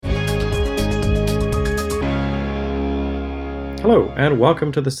Hello, and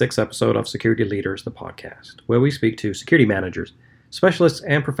welcome to the sixth episode of Security Leaders, the podcast, where we speak to security managers, specialists,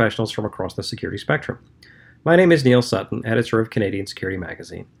 and professionals from across the security spectrum. My name is Neil Sutton, editor of Canadian Security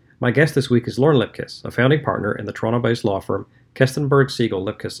Magazine. My guest this week is Lauren Lipkiss, a founding partner in the Toronto-based law firm Kestenberg Siegel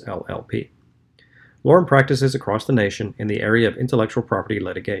Lipkiss LLP. Lauren practices across the nation in the area of intellectual property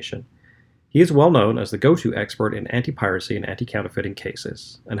litigation. He is well known as the go-to expert in anti-piracy and anti-counterfeiting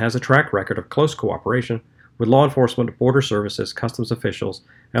cases, and has a track record of close cooperation with law enforcement, border services, customs officials,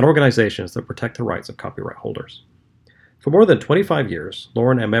 and organizations that protect the rights of copyright holders. For more than 25 years,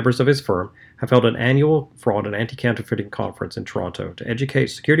 Lauren and members of his firm have held an annual fraud and anti-counterfeiting conference in Toronto to educate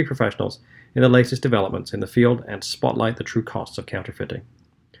security professionals in the latest developments in the field and spotlight the true costs of counterfeiting.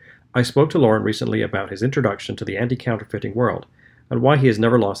 I spoke to Lauren recently about his introduction to the anti-counterfeiting world and why he has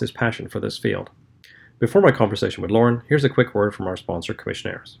never lost his passion for this field. Before my conversation with Lauren, here's a quick word from our sponsor,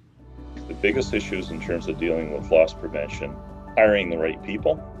 Commissionaires. The biggest issues in terms of dealing with loss prevention, hiring the right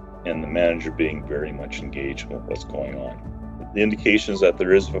people, and the manager being very much engaged with what's going on. The indications that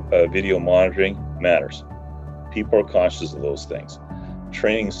there is video monitoring matters. People are conscious of those things.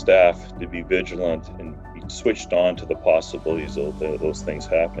 Training staff to be vigilant and be switched on to the possibilities of those things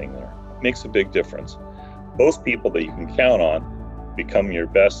happening there makes a big difference. Those people that you can count on become your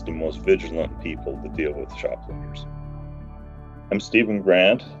best and most vigilant people to deal with shoplifters. I'm Stephen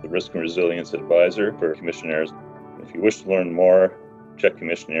Grant, the Risk and Resilience Advisor for Commissionaires. If you wish to learn more, check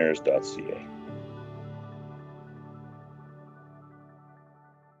commissionaires.ca.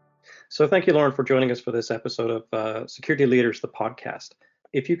 So thank you, Lauren, for joining us for this episode of Security Leaders, the podcast.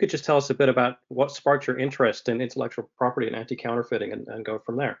 If you could just tell us a bit about what sparked your interest in intellectual property and anti-counterfeiting and go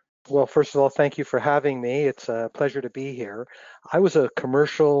from there. Well, first of all, thank you for having me. It's a pleasure to be here. I was a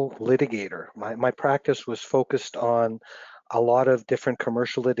commercial litigator. My practice was focused on a lot of different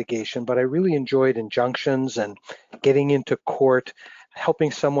commercial litigation, but I really enjoyed injunctions and getting into court,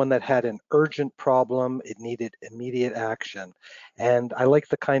 helping someone that had an urgent problem, it needed immediate action. And I like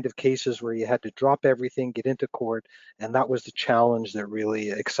the kind of cases where you had to drop everything, get into court, and that was the challenge that really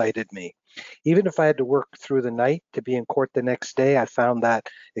excited me. Even if I had to work through the night to be in court the next day, I found that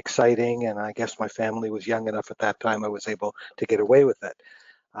exciting, and I guess my family was young enough at that time I was able to get away with it.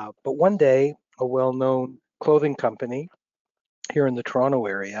 But one day, a well-known clothing company here in the Toronto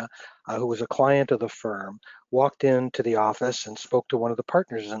area, who was a client of the firm, walked into the office and spoke to one of the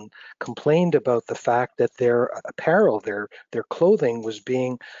partners and complained about the fact that their apparel, their clothing was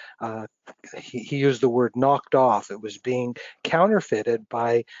being, he used the word knocked off. It was being counterfeited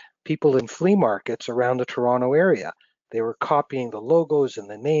by people in flea markets around the Toronto area. They were copying the logos and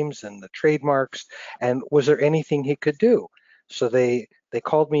the names and the trademarks. And was there anything he could do? So they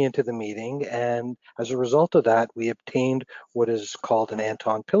called me into the meeting, and as a result of that, we obtained what is called an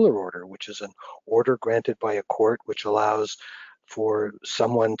Anton Pillar order, which is an order granted by a court which allows for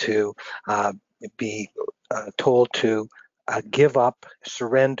someone to be told to give up,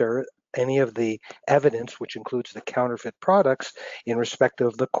 surrender any of the evidence, which includes the counterfeit products, in respect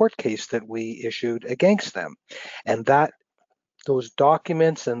of the court case that we issued against them. And that those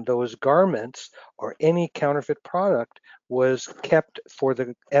documents and those garments or any counterfeit product was kept for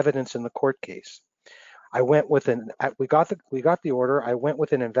the evidence in the court case. We got the order. I went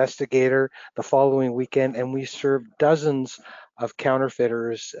with an investigator the following weekend, and we served dozens of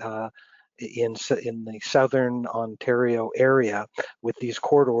counterfeiters in the southern Ontario area with these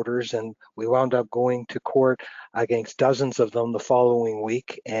court orders, and we wound up going to court against dozens of them the following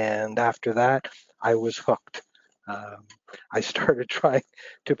week. And after that, I was hooked. I started trying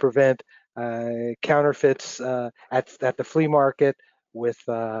to prevent counterfeits at the flea market with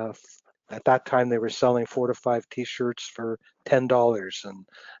at that time they were selling 4 to 5 t-shirts for $10, and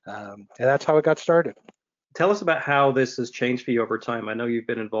that's how it got started. Tell us about how this has changed for you over time. I know you've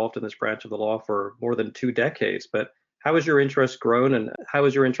been involved in this branch of the law for more than 2 decades, but how has your interest grown and how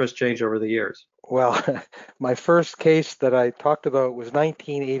has your interest changed over the years? Well, my first case that I talked about was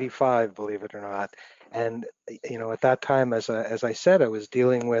 1985, believe it or not. And at that time, as I said, I was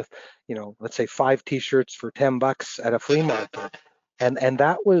dealing with, let's say 5 t-shirts for $10 at a flea market, and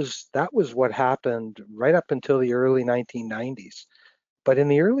that was what happened right up until the early 1990s. But in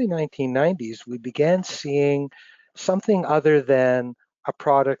the early 1990s, we began seeing something other than a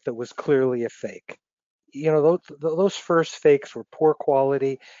product that was clearly a fake. Those first fakes were poor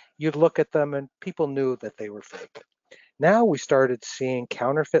quality. You'd look at them and people knew that they were fake. Now we started seeing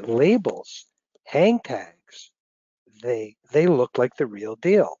counterfeit labels, hang tags. They looked like the real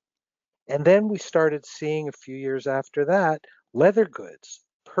deal. And then we started seeing a few years after that, leather goods,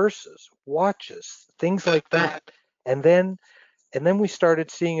 purses, watches, things like that. And then we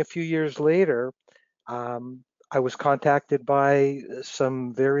started seeing a few years later I was contacted by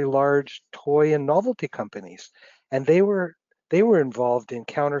some very large toy and novelty companies, and they were involved in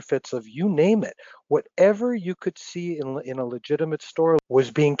counterfeits of you name it. Whatever you could see in a legitimate store was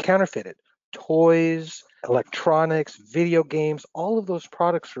being counterfeited. Toys, electronics, video games, all of those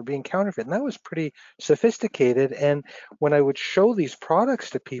products were being counterfeit. And that was pretty sophisticated. And when I would show these products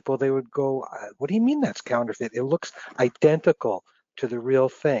to people, they would go, "What do you mean that's counterfeit? It looks identical to the real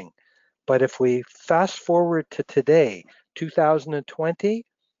thing." But if we fast forward to today, 2020,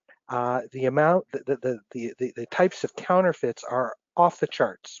 the amount, the types of counterfeits are off the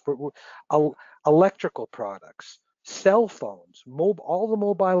charts. Electrical products, cell phones, all the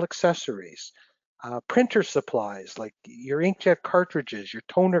mobile accessories, printer supplies like your inkjet cartridges, your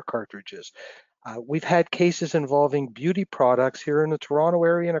toner cartridges. We've had cases involving beauty products here in the Toronto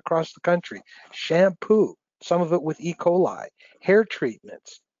area and across the country. Shampoo, some of it with E. coli, hair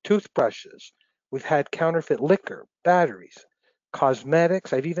treatments, toothbrushes. We've had counterfeit liquor, batteries,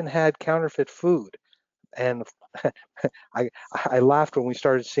 cosmetics. I've even had counterfeit food. And I, I laughed when we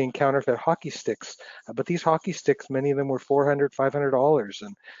started seeing counterfeit hockey sticks, but these hockey sticks, many of them were $400, $500,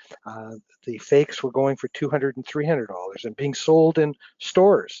 and the fakes were going for $200 and $300 and being sold in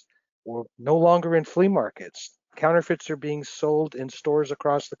stores. We're no longer in flea markets. Counterfeits are being sold in stores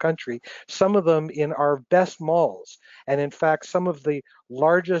across the country, some of them in our best malls. And in fact, some of the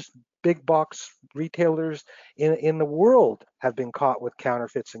largest big box retailers in the world have been caught with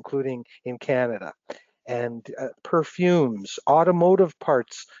counterfeits, including in Canada. And perfumes, automotive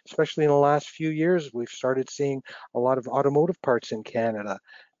parts, especially in the last few years, we've started seeing a lot of automotive parts in Canada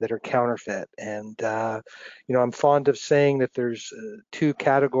that are counterfeit. And, I'm fond of saying that there's two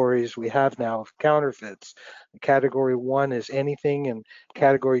categories we have now of counterfeits. Category one is anything, and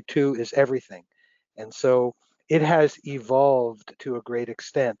category two is everything. And so it has evolved to a great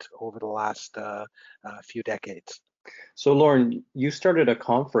extent over the last few decades. So, Lauren, you started a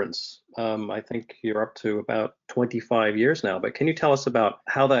conference. I think you're up to about 25 years now, but can you tell us about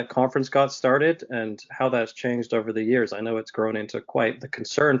how that conference got started and how that's changed over the years? I know it's grown into quite the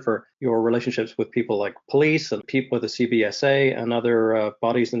concern for your relationships with people like police and people with the CBSA and other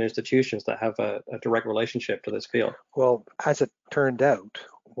bodies and institutions that have a direct relationship to this field. Well, as it turned out,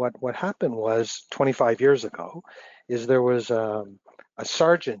 what happened was 25 years ago is there was a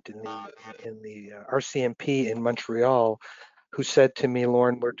sergeant in the RCMP in Montreal who said to me,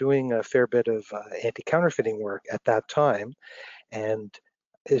 "Lauren, we're doing a fair bit of anti-counterfeiting work at that time, and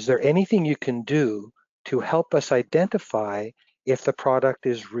is there anything you can do to help us identify if the product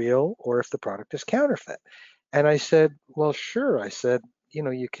is real or if the product is counterfeit?" And I said, "Well, sure." I said,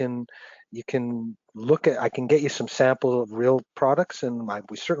 you can look at, I can get you some samples of real products, and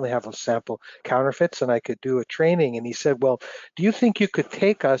we certainly have a sample counterfeits, and I could do a training." And he said, "Well, do you think you could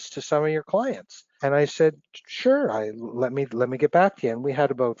take us to some of your clients?" And I said, "Sure. Let me get back to you." And we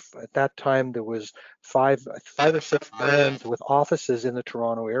had about, at that time there was five or six brands with offices in the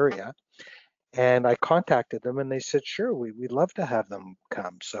Toronto area. And I contacted them and they said, "Sure, we'd love to have them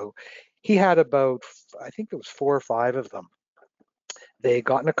come." So he had about, I think it was four or five of them. They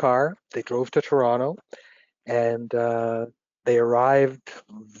got in a car, they drove to Toronto, and they arrived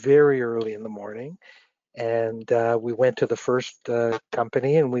very early in the morning. And we went to the first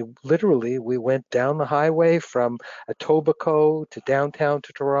company, and we went down the highway from Etobicoke to downtown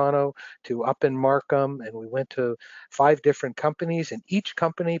to Toronto to up in Markham, and we went to five different companies, and each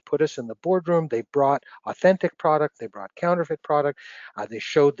company put us in the boardroom. They brought authentic product, they brought counterfeit product, they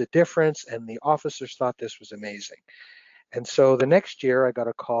showed the difference, and the officers thought this was amazing. And so the next year I got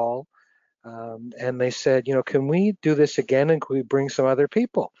a call, and they said, "Can we do this again, and can we bring some other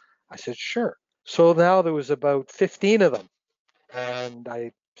people?" I said, "Sure." So now there was about 15 of them. And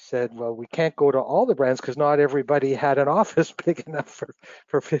I said, "Well, we can't go to all the brands because not everybody had an office big enough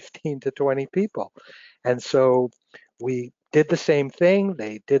for 15 to 20 people." And so we did the same thing.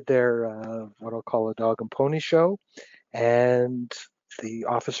 They did their, what I'll call a dog and pony show, and the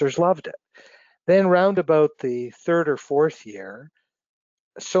officers loved it. Then round about the third or fourth year,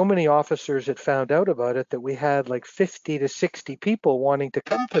 so many officers had found out about it that we had like 50 to 60 people wanting to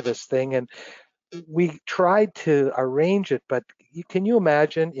come to this thing. And we tried to arrange it, but can you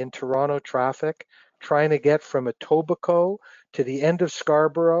imagine in Toronto traffic trying to get from Etobicoke to the end of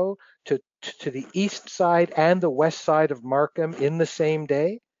Scarborough to the east side and the west side of Markham in the same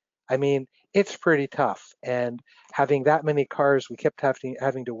day? I mean, it's pretty tough. And having that many cars, we kept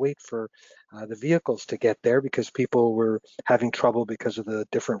having to wait for the vehicles to get there because people were having trouble because of the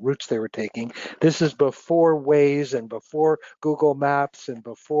different routes they were taking. This is before Waze and before Google Maps and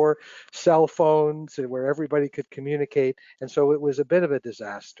before cell phones and where everybody could communicate. And so it was a bit of a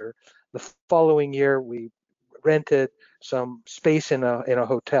disaster. The following year, we rented some space in a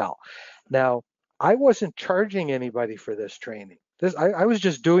hotel. Now, I wasn't charging anybody for this training. I was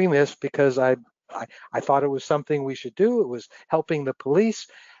just doing this because I thought it was something we should do. It was helping the police,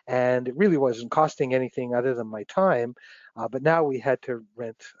 and it really wasn't costing anything other than my time. But now we had to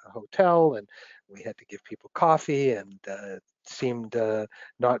rent a hotel, and we had to give people coffee, and it seemed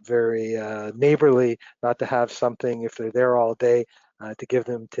not very neighborly not to have something if they're there all day to give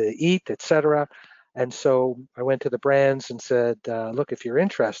them to eat, etc. And so I went to the brands and said, look, if you're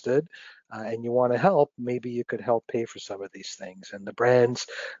interested and you want to help, maybe you could help pay for some of these things. And the brands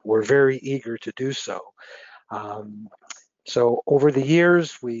were very eager to do so. Um, so over the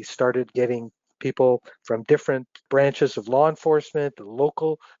years, we started getting people from different branches of law enforcement, the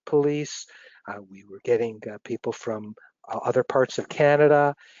local police. We were getting people from other parts of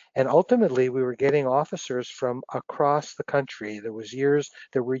Canada, and ultimately we were getting officers from across the country. There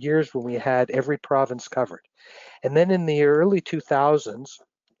were years when we had every province covered. And then in the early 2000s,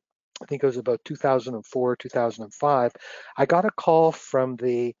 I think it was about 2004, 2005, I got a call from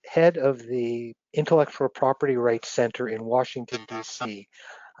the head of the Intellectual Property Rights Center in Washington, D.C.,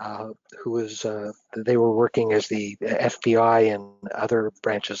 who was, they were working as the FBI and other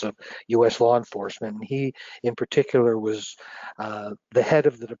branches of U.S. law enforcement. And he, in particular, was the head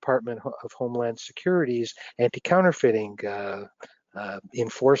of the Department of Homeland Security's anti-counterfeiting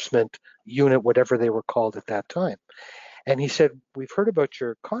enforcement unit, whatever they were called at that time. And he said, we've heard about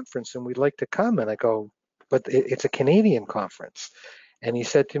your conference and we'd like to come. And I go, but it's a Canadian conference. And he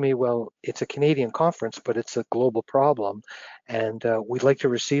said to me, well, it's a Canadian conference, but it's a global problem. And we'd like to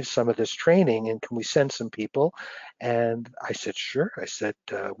receive some of this training. And can we send some people? And I said, sure. I said,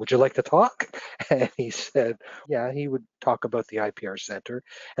 would you like to talk? And he said, yeah, he would talk about the IPR Center.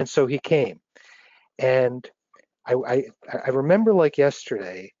 And so he came. And I remember like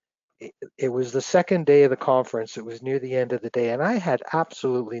yesterday, it was the second day of the conference. It was near the end of the day, and I had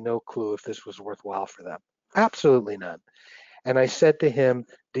absolutely no clue if this was worthwhile for them. Absolutely none. And I said to him,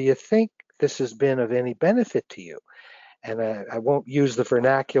 do you think this has been of any benefit to you? And I won't use the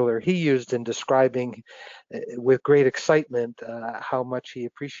vernacular he used in describing with great excitement how much he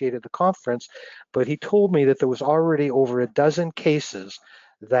appreciated the conference, but he told me that there was already over a dozen cases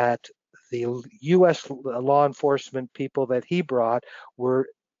that the U.S. law enforcement people that he brought were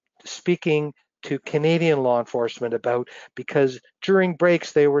speaking to Canadian law enforcement about, because during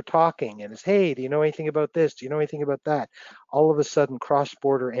breaks they were talking and it's, hey, do you know anything about this? Do you know anything about that? All of a sudden,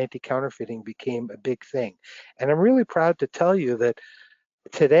 cross-border anti-counterfeiting became a big thing. And I'm really proud to tell you that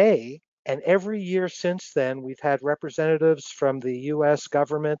today, and every year since then, we've had representatives from the U.S.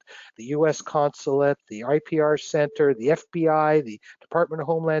 government, the U.S. consulate, the IPR Center, the FBI, the Department of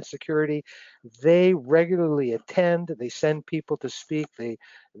Homeland Security. They regularly attend. They send people to speak.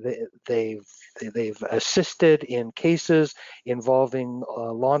 They've assisted in cases involving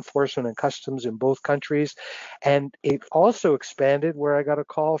law enforcement and customs in both countries. And it also expanded where I got a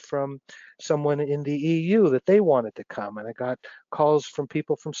call from someone in the EU that they wanted to come. And I got calls from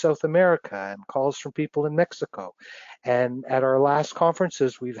people from South America and calls from people in Mexico. And at our last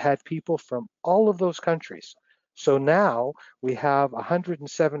conferences, we've had people from all of those countries. So now we have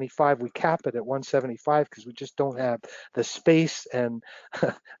 175. We cap it at 175 because we just don't have the space and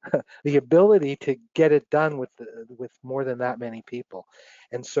the ability to get it done with more than that many people.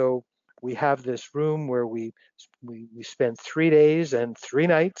 And so we have this room where we spend 3 days and 3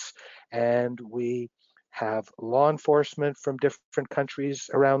 nights, and we have law enforcement from different countries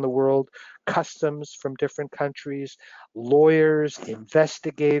around the world, customs from different countries, lawyers,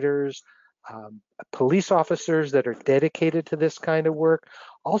 investigators, police officers that are dedicated to this kind of work,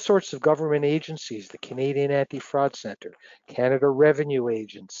 all sorts of government agencies, the Canadian Anti-Fraud Centre, Canada Revenue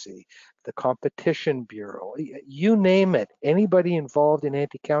Agency, the Competition Bureau, you name it, anybody involved in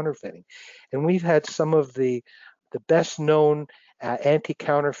anti-counterfeiting. And we've had some of the best known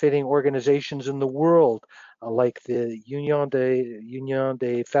anti-counterfeiting organizations in the world, like the Union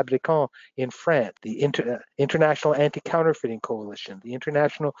des Fabricants in France, the International Anti-Counterfeiting Coalition, the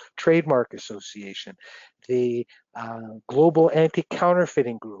International Trademark Association, the Global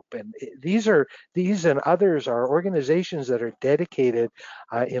Anti-Counterfeiting Group. And these and others are organizations that are dedicated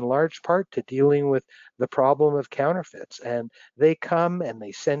in large part to dealing with the problem of counterfeits. And they come and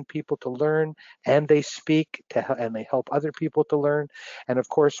they send people to learn, and they speak and they help other people to learn. And of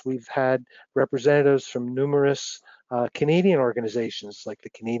course, we've had representatives from numerous Canadian organizations like the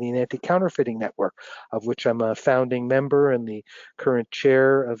Canadian Anti-Counterfeiting Network, of which I'm a founding member and the current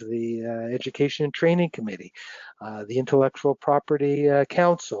chair of the Education and Training Committee, the Intellectual Property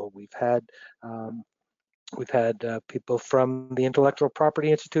Council. We've had We've had people from the Intellectual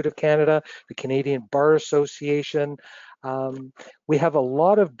Property Institute of Canada, the Canadian Bar Association. We have a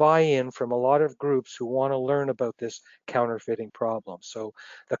lot of buy-in from a lot of groups who want to learn about this counterfeiting problem. So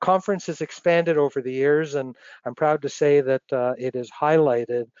the conference has expanded over the years, and I'm proud to say that it has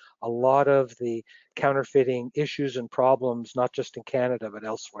highlighted a lot of the counterfeiting issues and problems, not just in Canada, but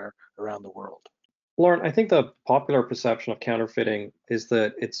elsewhere around the world. Lauren, I think the popular perception of counterfeiting is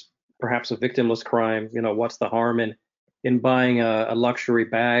that it's perhaps a victimless crime. What's the harm in buying a luxury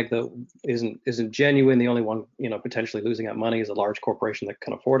bag that isn't genuine? The only one, potentially losing out money is a large corporation that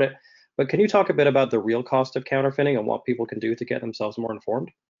can afford it. But can you talk a bit about the real cost of counterfeiting and what people can do to get themselves more informed?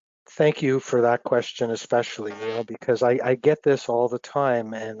 Thank you for that question, especially, because I get this all the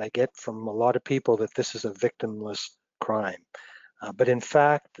time, and I get from a lot of people that this is a victimless crime. But in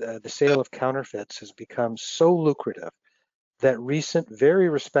fact, the sale of counterfeits has become so lucrative that recent, very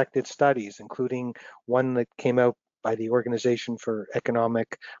respected studies, including one that came out by the Organization for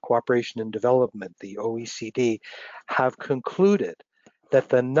Economic Cooperation and Development, the OECD, have concluded that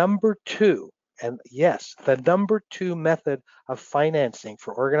the number two, and yes, the number two method of financing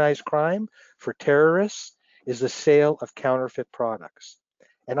for organized crime, for terrorists, is the sale of counterfeit products.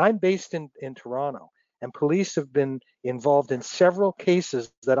 And I'm based in Toronto, and police have been involved in several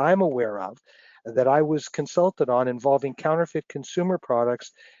cases that I'm aware of that I was consulted on involving counterfeit consumer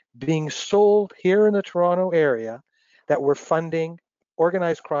products being sold here in the Toronto area that were funding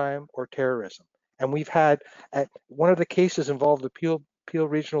organized crime or terrorism. And we've had, one of the cases involved the Peel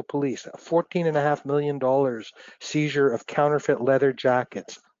Regional Police, $14.5 million seizure of counterfeit leather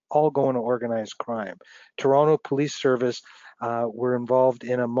jackets, all going to organized crime. Toronto Police Service were involved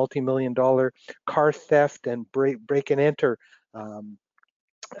in a multi-million-dollar car theft and break and enter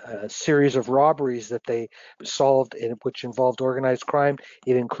series of robberies that they solved, which involved organized crime.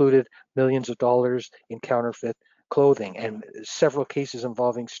 It included millions of dollars in counterfeit clothing and several cases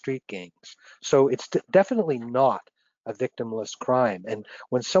involving street gangs. So it's definitely not a victimless crime. And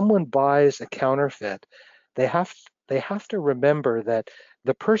when someone buys a counterfeit, they have to remember that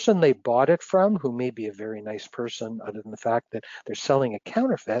the person they bought it from, who may be a very nice person, other than the fact that they're selling a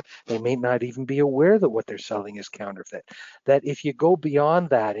counterfeit, they may not even be aware that what they're selling is counterfeit. That if you go beyond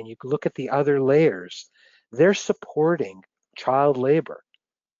that and you look at the other layers, they're supporting child labor.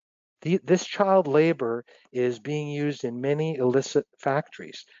 This child labor is being used in many illicit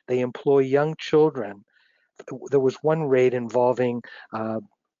factories. They employ young children. There was one raid involving a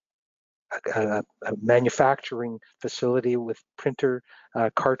manufacturing facility with printer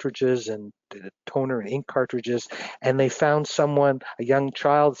cartridges and toner and ink cartridges, and they found someone, a young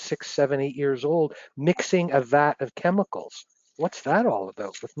child, 6, 7, 8 years old, mixing a vat of chemicals. What's that all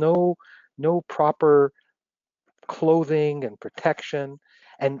about? With no proper clothing and protection.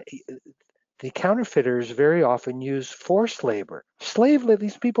 And the counterfeiters very often use forced labor.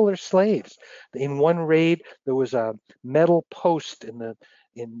 These people are slaves. In one raid, there was a metal post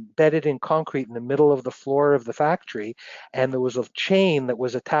embedded in concrete in the middle of the floor of the factory, and there was a chain that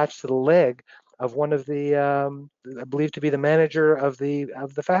was attached to the leg of one of the, I believe to be the manager of the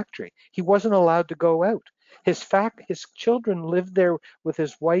factory. He wasn't allowed to go out. His children lived there with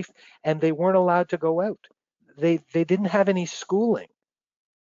his wife, and they weren't allowed to go out. They didn't have any schooling.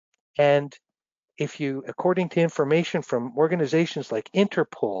 And according to information from organizations like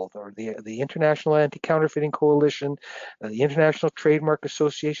Interpol or the International Anti-Counterfeiting Coalition, the International Trademark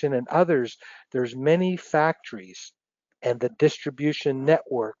Association, and others, there's many factories and the distribution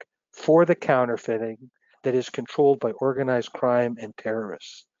network for the counterfeiting that is controlled by organized crime and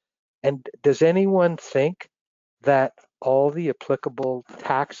terrorists. And does anyone think that all the applicable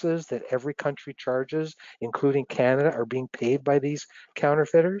taxes that every country charges, including Canada, are being paid by these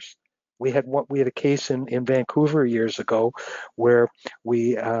counterfeiters? We had a case in Vancouver years ago where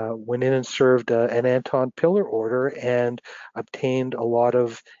we went in and served an Anton Pillar order and obtained a lot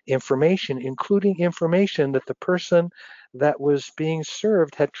of information, including information that the person that was being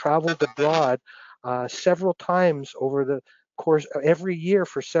served had traveled abroad several times over the course every year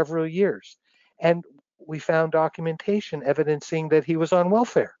for several years. And we found documentation evidencing that he was on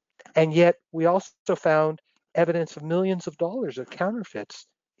welfare. And yet we also found evidence of millions of dollars of counterfeits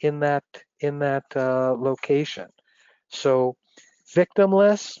in that location. So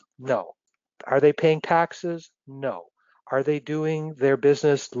victimless? No. Are they paying taxes? No. Are they doing their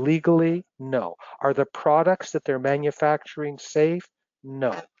business legally? No. Are the products that they're manufacturing safe?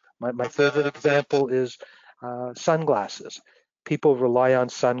 No. My favorite example is sunglasses. People rely on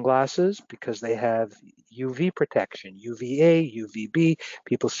sunglasses because they have UV protection, UVA, UVB.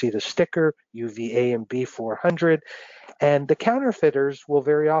 People see the sticker, UVA and B400. And the counterfeiters will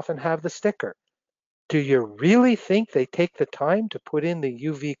very often have the sticker. Do you really think they take the time to put in the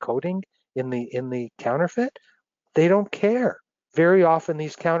UV coating in the counterfeit? They don't care. Very often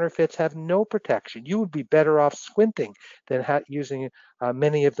these counterfeits have no protection. You would be better off squinting than using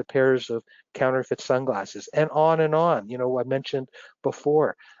many of the pairs of counterfeit sunglasses, and on and on. You know, I mentioned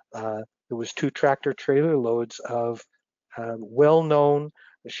before, there was 2 tractor trailer loads of well-known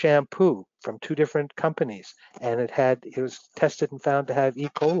shampoo from 2 different companies, and it was tested and found to have E.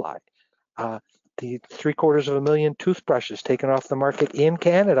 coli. The 750,000 toothbrushes taken off the market in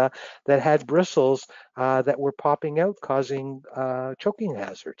Canada that had bristles that were popping out, causing choking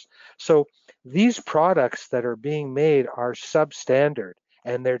hazards. So these products that are being made are substandard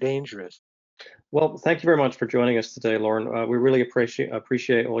and they're dangerous. Well, thank you very much for joining us today, Lauren. We really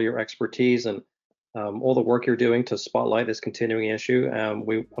appreciate all your expertise and all the work you're doing to spotlight this continuing issue.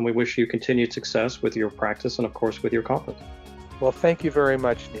 We wish you continued success with your practice and, of course, with your conference. Well, thank you very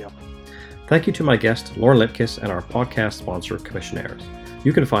much, Neil. Thank you to my guest, Lauren Lipkiss, and our podcast sponsor, Commissionaires.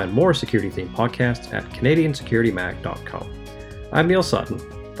 You can find more security-themed podcasts at CanadianSecurityMag.com. I'm Neil Sutton.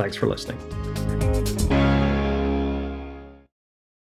 Thanks for listening.